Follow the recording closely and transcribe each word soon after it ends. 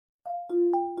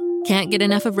Can't get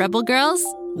enough of Rebel Girls?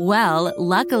 Well,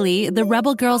 luckily, the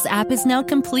Rebel Girls app is now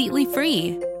completely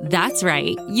free. That's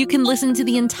right. You can listen to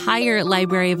the entire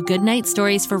library of goodnight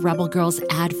stories for Rebel Girls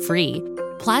ad-free.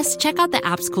 Plus, check out the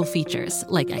app's cool features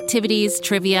like activities,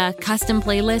 trivia, custom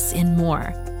playlists, and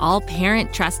more. All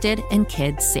parent-trusted and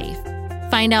kids-safe.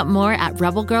 Find out more at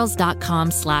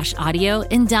rebelgirls.com/audio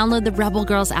and download the Rebel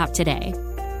Girls app today.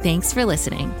 Thanks for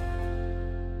listening.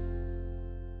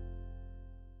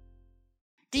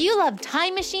 Do you love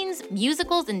time machines,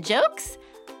 musicals, and jokes?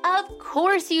 Of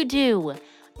course you do.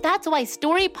 That's why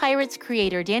Story Pirates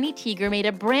creator Danny Teeger made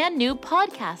a brand new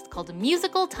podcast called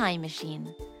Musical Time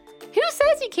Machine. Who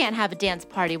says you can't have a dance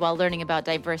party while learning about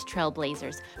diverse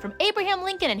trailblazers, from Abraham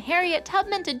Lincoln and Harriet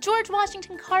Tubman to George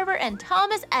Washington Carver and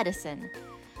Thomas Edison?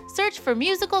 Search for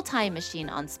Musical Time Machine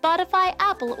on Spotify,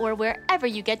 Apple, or wherever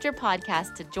you get your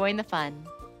podcasts to join the fun.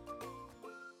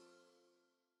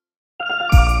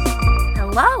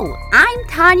 Hello, I'm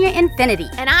Tonya Infinity.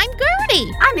 And I'm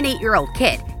Gertie. I'm an 8-year-old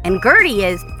kid, and Gertie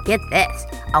is, get this,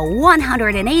 a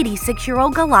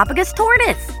 186-year-old Galapagos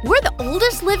tortoise. We're the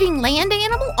oldest living land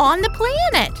animal on the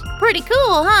planet. Pretty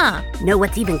cool, huh? Know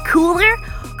what's even cooler?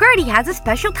 Gertie has a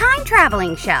special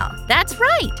time-traveling show. That's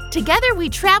right. Together we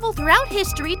travel throughout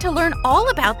history to learn all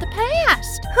about the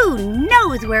past. Who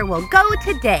knows where we'll go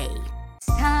today? It's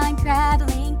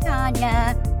time-traveling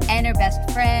Tonya and her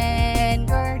best friend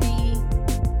Gertie.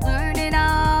 Learning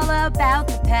all about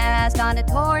the past on a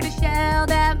tortoise shell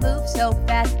that moves so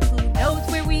fast. Who knows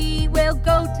where we will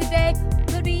go today?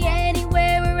 Could be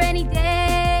anywhere or any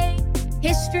day.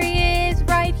 History is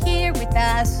right here with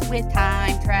us, with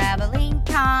time-traveling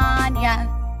Tonya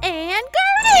and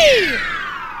Gertie!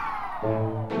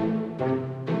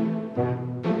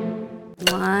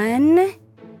 1,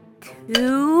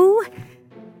 2,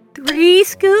 3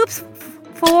 scoops.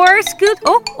 4 scoops.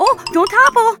 Oh, don't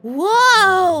topple.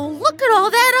 Whoa, look at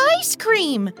all that ice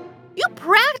cream. You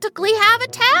practically have a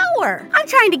tower. I'm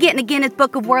trying to get in the Guinness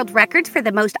Book of World Records for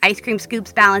the most ice cream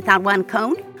scoops balanced on one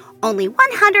cone. Only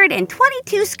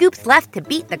 122 scoops left to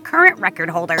beat the current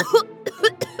record holder.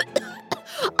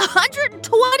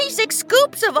 126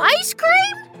 scoops of ice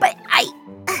cream? But I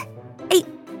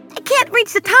can't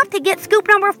reach the top to get scoop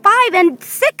number 5 and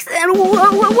 6 and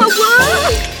whoa.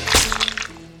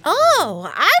 Oh,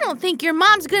 I don't think your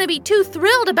mom's gonna be too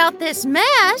thrilled about this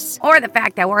mess. Or the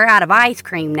fact that we're out of ice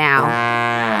cream now.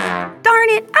 Darn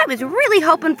it, I was really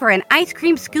hoping for an ice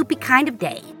cream scoopy kind of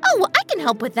day. Oh, well, I can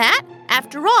help with that.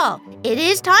 After all, it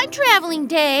is time traveling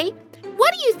day.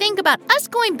 What do you think about us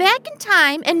going back in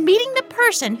time and meeting the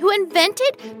person who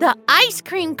invented the ice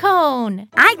cream cone?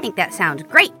 I think that sounds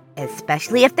great,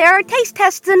 especially if there are taste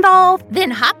tests involved. Then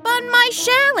hop on my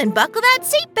shell and buckle that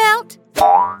seatbelt.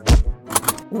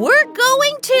 We're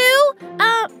going to,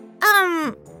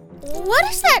 what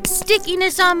is that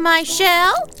stickiness on my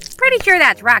shell? Pretty sure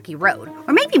that's Rocky Road,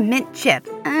 or maybe Mint Chip.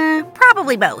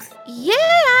 Probably both.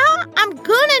 Yeah, I'm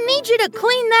gonna need you to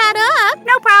clean that up.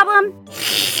 No problem.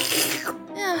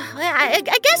 I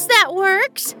guess that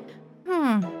works.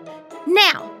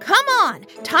 Now, come on.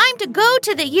 Time to go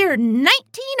to the year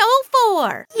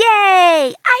 1904.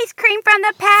 Yay! Ice cream from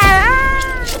the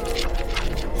past!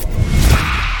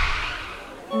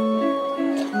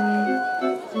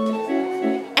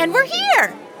 And we're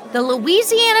here! The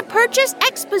Louisiana Purchase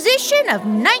Exposition of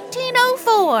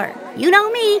 1904. You know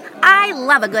me, I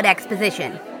love a good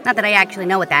exposition. Not that I actually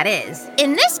know what that is.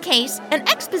 In this case, an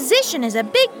exposition is a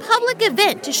big public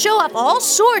event to show off all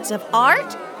sorts of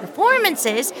art,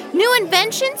 performances, new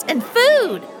inventions, and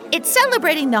food. It's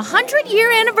celebrating the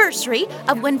 100-year anniversary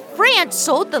of when France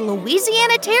sold the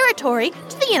Louisiana Territory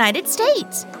to the United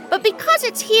States. But because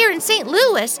it's here in St.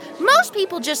 Louis, most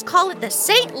people just call it the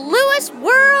St. Louis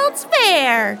World's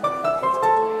Fair.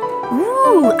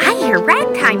 Ooh, I hear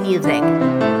ragtime music.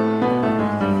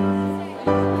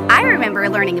 I remember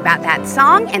learning about that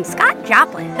song and Scott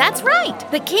Joplin. That's right.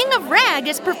 The King of Rag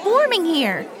is performing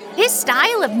here. His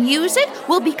style of music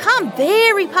will become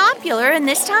very popular in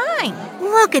this time.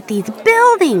 Look at these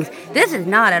buildings. This is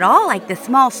not at all like the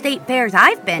small state fairs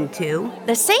I've been to.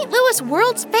 The St. Louis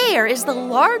World's Fair is the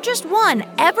largest one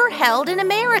ever held in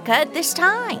America at this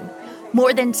time.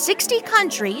 More than 60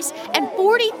 countries and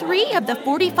 43 of the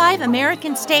 45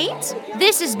 American states,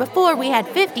 this is before we had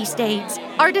 50 states,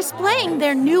 are displaying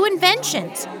their new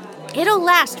inventions. It'll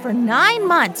last for 9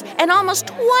 months, and almost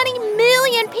 20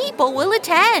 million people will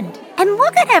attend. And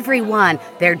look at everyone.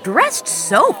 They're dressed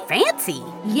so fancy.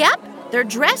 Yep, they're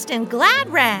dressed in glad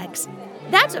rags.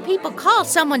 That's what people call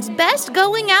someone's best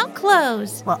going-out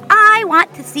clothes. Well, I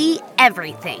want to see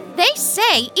everything. They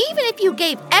say even if you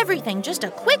gave everything just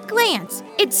a quick glance,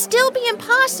 it'd still be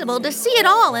impossible to see it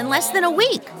all in less than a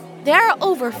week. There are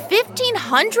over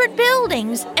 1,500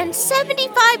 buildings and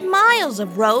 75 miles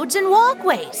of roads and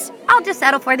walkways. I'll just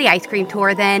settle for the ice cream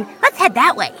tour then. Let's head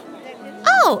that way.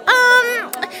 Oh,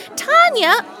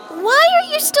 Tonya, why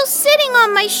are you still sitting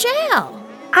on my shell?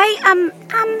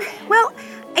 Well,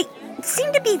 I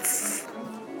seem to be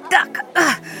stuck.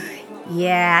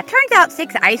 Yeah, turns out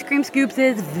 6 ice cream scoops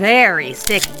is very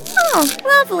sticky. Oh,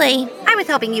 lovely. I was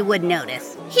hoping you would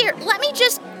notice. Here, let me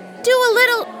just do a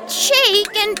little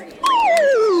shake and...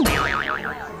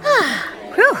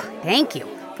 Whew, thank you.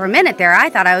 For a minute there, I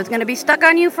thought I was going to be stuck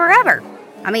on you forever.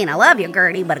 I mean, I love you,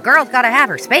 Gertie, but a girl's got to have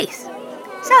her space.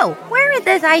 So, where is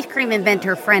this ice cream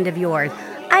inventor friend of yours?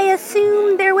 I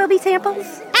assume there will be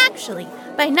samples? Actually,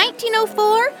 by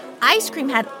 1904, ice cream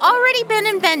had already been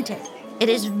invented. It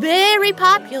is very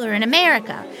popular in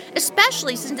America,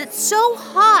 especially since it's so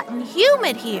hot and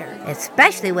humid here.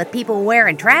 Especially with people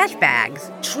wearing trash bags.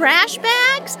 Trash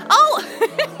bags? Oh,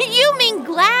 you mean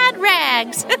glad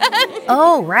rags.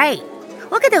 Oh, right.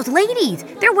 Look at those ladies.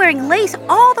 They're wearing lace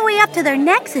all the way up to their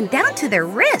necks and down to their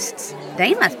wrists.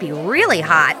 They must be really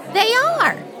hot. They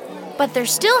are. But they're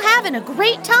still having a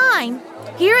great time.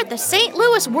 Here at the St.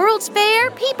 Louis World's Fair,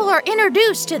 people are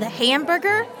introduced to the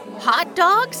hamburger, hot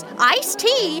dogs, iced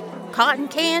tea, cotton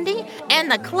candy,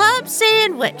 and the club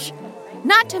sandwich.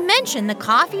 Not to mention the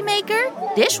coffee maker,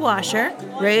 dishwasher,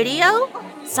 radio,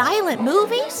 silent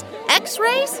movies,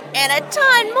 x-rays, and a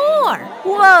ton more.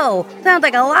 Whoa, sounds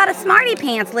like a lot of smarty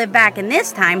pants lived back in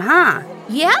this time, huh?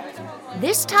 Yep.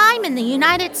 This time in the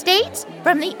United States,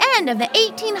 from the end of the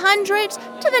 1800s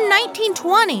to the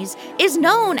 1920s, is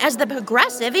known as the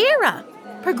Progressive Era.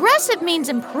 Progressive means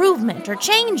improvement or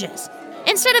changes,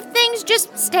 instead of things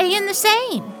just staying the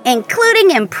same.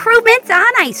 Including improvements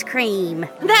on ice cream.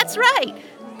 That's right.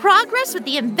 Progress with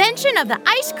the invention of the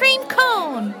ice cream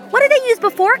cone. What did they use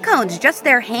before cones? Just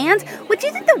their hands? Which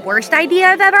isn't the worst idea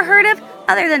I've ever heard of,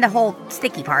 other than the whole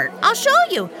sticky part. I'll show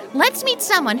you. Let's meet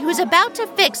someone who's about to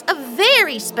fix a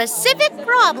very specific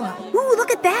problem. Ooh,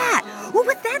 look at that. Ooh,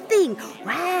 what's that thing?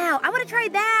 Wow, I want to try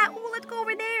that. Ooh, let's go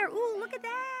over there. Ooh, look at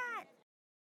that.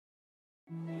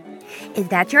 Is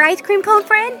that your ice cream cone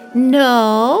friend?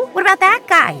 No. What about that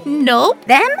guy? Nope.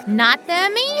 Them? Not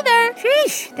them either.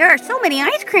 Sheesh, there are so many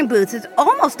ice cream booths, it's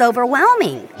almost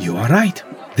overwhelming. You are right.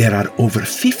 There are over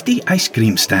 50 ice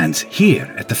cream stands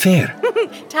here at the fair.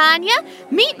 Tonya,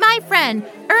 meet my friend,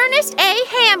 Ernest A.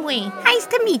 Hamwi. Nice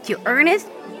to meet you, Ernest.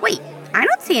 Wait, I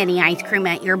don't see any ice cream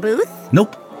at your booth.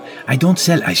 Nope, I don't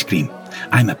sell ice cream.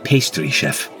 I'm a pastry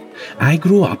chef. I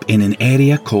grew up in an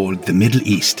area called the Middle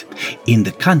East, in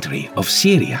the country of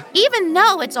Syria. Even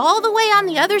though it's all the way on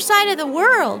the other side of the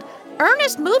world,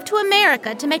 Ernest moved to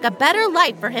America to make a better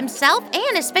life for himself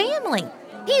and his family.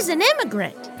 He's an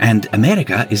immigrant. And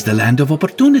America is the land of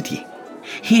opportunity.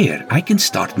 Here, I can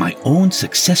start my own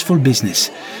successful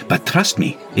business. But trust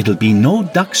me, it'll be no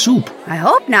duck soup. I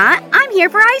hope not. I'm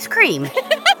here for ice cream.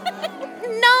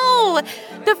 No!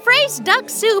 The phrase duck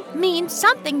soup means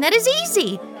something that is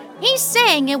easy. He's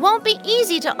saying it won't be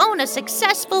easy to own a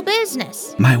successful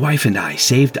business. My wife and I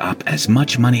saved up as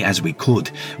much money as we could,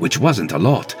 which wasn't a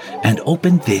lot, and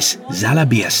opened this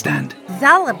zalabia stand.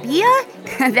 Zalabia?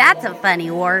 That's a funny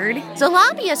word.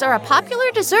 Zalabias are a popular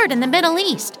dessert in the Middle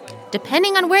East.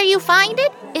 Depending on where you find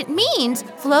it, it means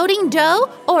floating dough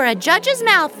or a judge's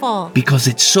mouthful. Because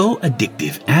it's so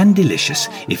addictive and delicious,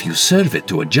 if you serve it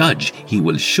to a judge, he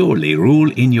will surely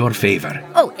rule in your favor.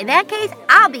 Oh, in that case,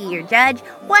 I'll be your judge.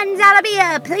 1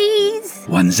 zalabia, please.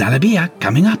 1 zalabia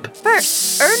coming up.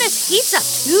 First, Ernest heats up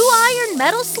 2 iron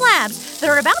metal slabs that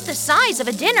are about the size of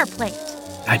a dinner plate.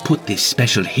 I put this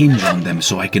special hinge on them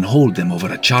so I can hold them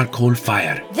over a charcoal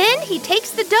fire. Then he takes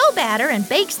the dough batter and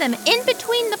bakes them in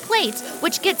between the plates,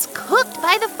 which gets cooked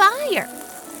by the fire.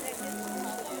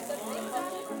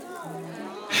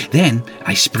 Then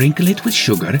I sprinkle it with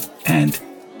sugar, and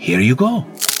here you go.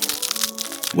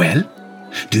 Well,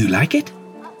 do you like it?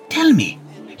 Tell me.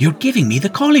 You're giving me the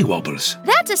collywobbles.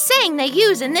 That's a saying they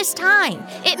use in this time.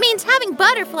 It means having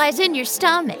butterflies in your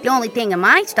stomach. The only thing in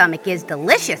my stomach is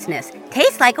deliciousness.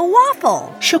 Tastes like a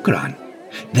waffle. Shukran.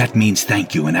 That means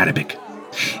thank you in Arabic.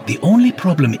 The only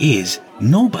problem is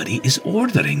nobody is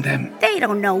ordering them. They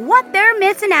don't know what they're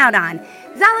missing out on.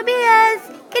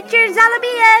 Zalabias! Get your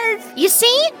zalabias! You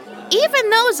see? Even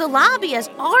though zalabias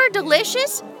are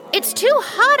delicious, it's too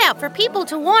hot out for people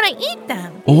to want to eat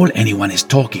them. All anyone is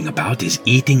talking about is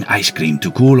eating ice cream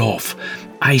to cool off.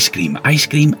 Ice cream, ice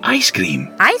cream, ice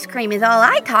cream. Ice cream is all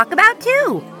I talk about,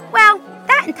 too. Well,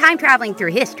 that and time traveling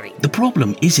through history. The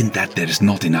problem isn't that there's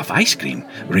not enough ice cream.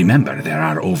 Remember, there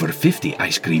are over 50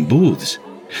 ice cream booths.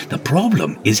 The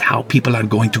problem is how people are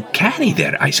going to carry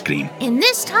their ice cream. In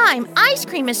this time, ice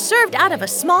cream is served out of a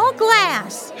small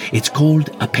glass. It's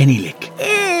called a penny lick.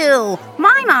 Ew!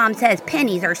 My mom says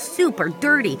pennies are super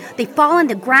dirty. They fall in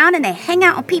the ground and they hang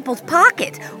out in people's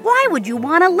pockets. Why would you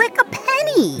want to lick a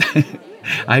penny?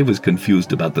 I was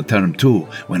confused about the term too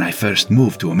when I first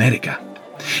moved to America.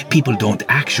 People don't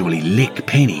actually lick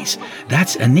pennies.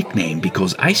 That's a nickname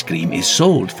because ice cream is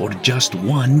sold for just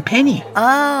 1 penny.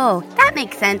 Oh, that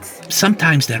makes sense.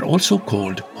 Sometimes they're also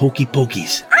called hokey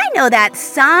pokeys. I know that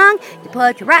song. You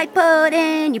put your right foot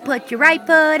in, you put your right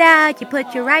foot out, you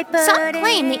put your right foot in. Some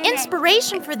claim the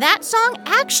inspiration for that song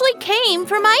actually came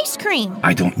from ice cream.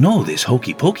 I don't know this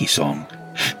hokey pokey song.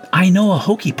 I know a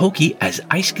hokey pokey as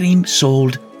ice cream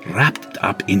sold wrapped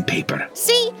up in paper.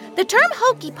 See, the term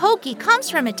hokey pokey comes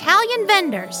from Italian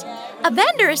vendors. A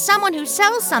vendor is someone who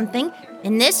sells something,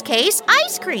 in this case,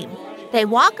 ice cream. They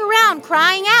walk around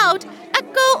crying out,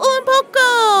 "Ecco un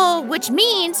poco," which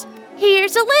means,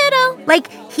 "Here's a little." Like,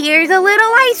 here's a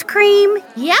little ice cream.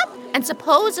 Yep, and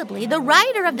supposedly the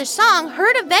writer of the song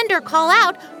heard a vendor call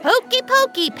out, "Hokey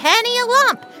pokey, penny a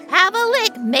lump, have a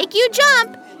lick, make you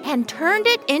jump," and turned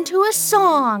it into a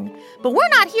song. But we're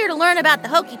not here to learn about the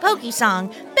hokey pokey song.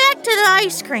 Back to the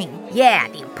ice cream. Yeah,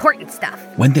 the important stuff.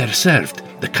 When they're served,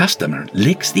 the customer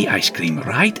licks the ice cream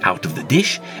right out of the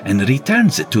dish and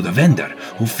returns it to the vendor,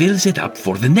 who fills it up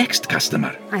for the next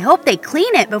customer. I hope they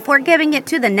clean it before giving it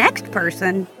to the next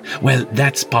person. Well,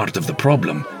 that's part of the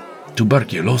problem.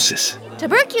 Tuberculosis.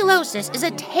 Tuberculosis is a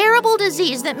terrible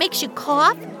disease that makes you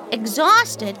cough,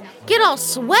 exhausted, get all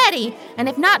sweaty, and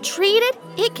if not treated,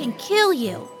 it can kill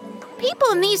you.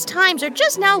 People in these times are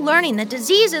just now learning that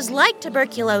diseases like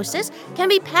tuberculosis can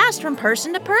be passed from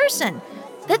person to person,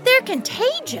 that they're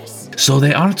contagious. So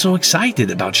they aren't so excited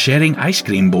about sharing ice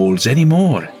cream bowls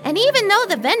anymore. And even though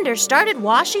the vendors started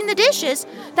washing the dishes,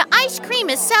 the ice cream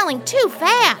is selling too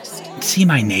fast. See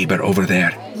my neighbor over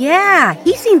there? Yeah,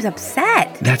 he seems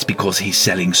upset. That's because he's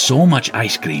selling so much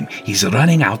ice cream, he's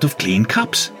running out of clean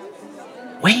cups.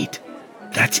 Wait,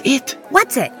 that's it.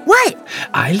 What's it? What?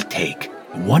 I'll take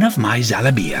one of my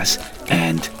zalabias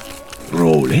and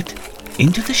roll it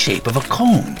into the shape of a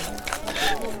cone.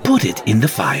 Put it in the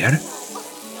fire,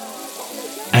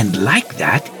 and like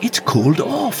that, it's cooled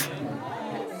off.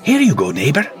 Here you go,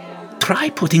 neighbor. Try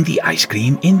putting the ice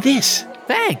cream in this.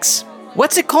 Thanks.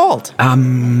 What's it called?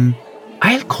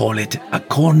 I'll call it a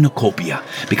cornucopia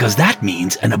because that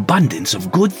means an abundance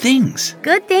of good things.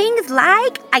 Good things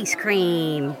like ice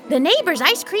cream. The neighbor's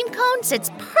ice cream cone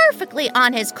sits perfectly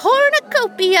on his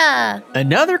cornucopia.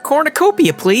 Another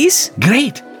cornucopia, please.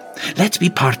 Great. Let's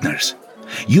be partners.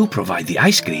 You provide the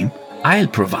ice cream, I'll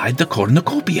provide the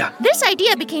cornucopia. This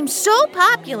idea became so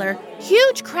popular,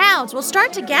 huge crowds will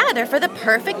start to gather for the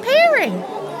perfect pairing.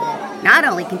 Not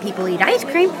only can people eat ice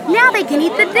cream, now they can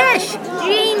eat the dish.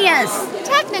 Genius!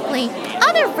 Technically,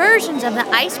 other versions of the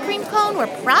ice cream cone were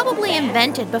probably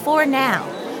invented before now.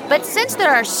 But since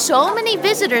there are so many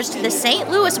visitors to the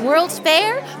St. Louis World's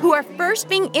Fair who are first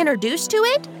being introduced to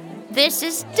it, this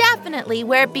is definitely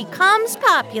where it becomes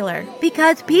popular.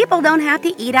 Because people don't have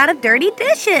to eat out of dirty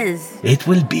dishes. It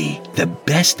will be the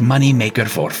best money maker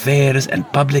for fairs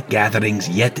and public gatherings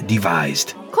yet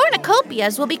devised.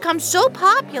 Cornucopias will become so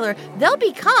popular, they'll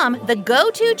become the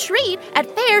go-to treat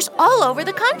at fairs all over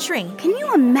the country. Can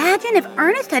you imagine if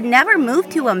Ernest had never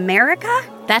moved to America?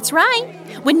 That's right.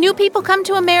 When new people come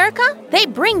to America, they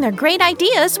bring their great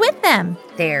ideas with them.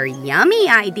 They're yummy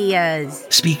ideas.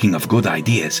 Speaking of good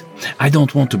ideas, I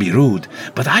don't want to be rude,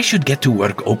 but I should get to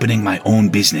work opening my own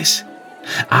business.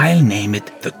 I'll name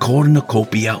it the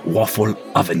Cornucopia Waffle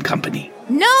Oven Company.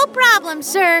 No problem,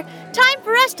 sir. Time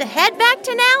for us to head back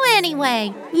to now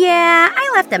anyway. Yeah,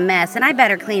 I left a mess and I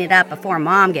better clean it up before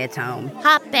Mom gets home.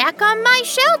 Hop back on my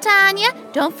shell,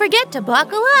 Tonya. Don't forget to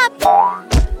buckle up.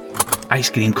 Ice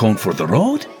cream cone for the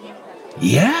road?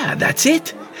 Yeah, that's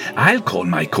it. I'll call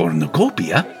my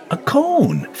cornucopia a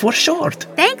cone for short.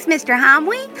 Thanks, Mr.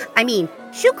 Hamwi.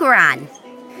 Shukran.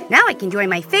 Now I can enjoy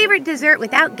my favorite dessert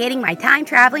without getting my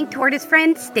time-traveling tortoise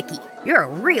friend sticky. You're a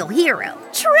real hero.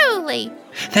 Truly.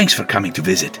 Thanks for coming to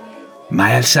visit.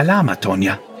 Ma'al salama,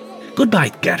 Tonya.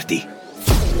 Goodbye, Gertie.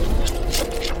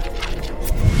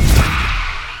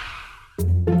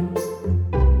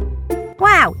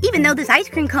 Wow, even though this ice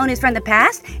cream cone is from the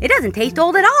past, it doesn't taste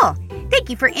old at all. Thank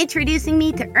you for introducing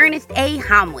me to Ernest A.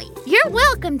 Hamwi. You're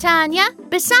welcome, Tonya.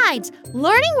 Besides,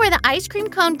 learning where the ice cream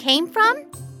cone came from,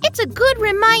 It's a good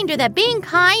reminder that being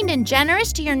kind and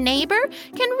generous to your neighbor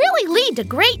can really lead to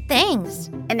great things.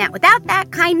 And that without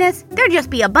that kindness, there'd just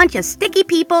be a bunch of sticky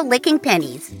people licking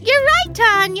pennies. You're right,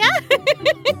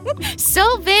 Tonya.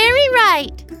 So very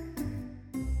right.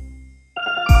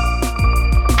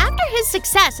 After his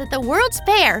success at the World's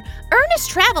Fair, Ernest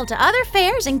traveled to other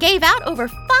fairs and gave out over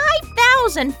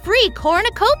 5,000 free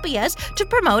cornucopias to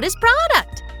promote his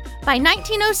product. By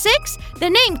 1906, the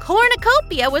name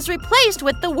cornucopia was replaced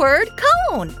with the word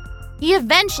cone. He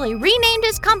eventually renamed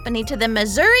his company to the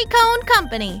Missouri Cone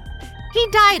Company. He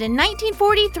died in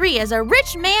 1943 as a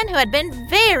rich man who had been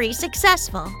very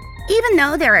successful. Even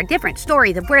though there are different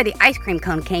stories of where the ice cream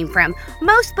cone came from,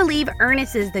 most believe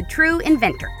Ernest is the true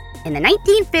inventor. In the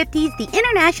 1950s, the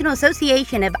International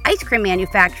Association of Ice Cream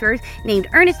Manufacturers named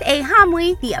Ernest A.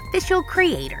 Hamwi the official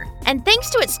creator. And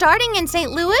thanks to it starting in St.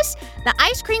 Louis, the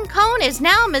ice cream cone is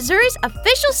now Missouri's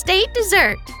official state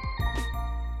dessert.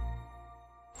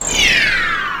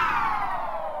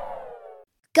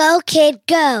 Go, kid,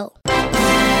 go.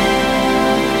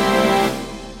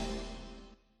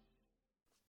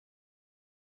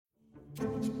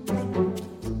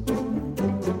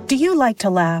 Do you like to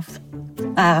laugh?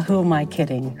 Who am I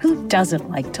kidding? Who doesn't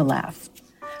like to laugh?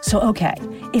 So, okay,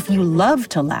 if you love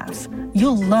to laugh,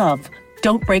 you'll love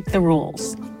Don't Break the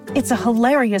Rules. It's a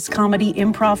hilarious comedy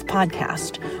improv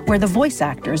podcast where the voice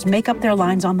actors make up their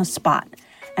lines on the spot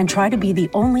and try to be the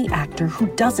only actor who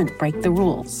doesn't break the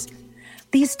rules.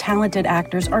 These talented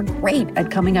actors are great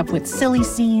at coming up with silly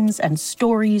scenes and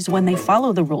stories when they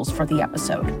follow the rules for the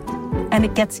episode. And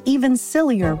it gets even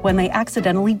sillier when they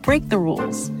accidentally break the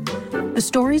rules. The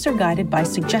stories are guided by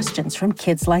suggestions from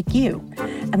kids like you,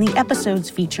 and the episodes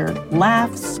feature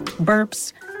laughs,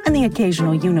 burps, and the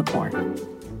occasional unicorn.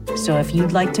 So if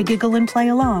you'd like to giggle and play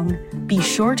along, be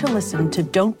sure to listen to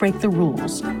Don't Break the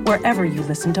Rules wherever you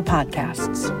listen to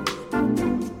podcasts.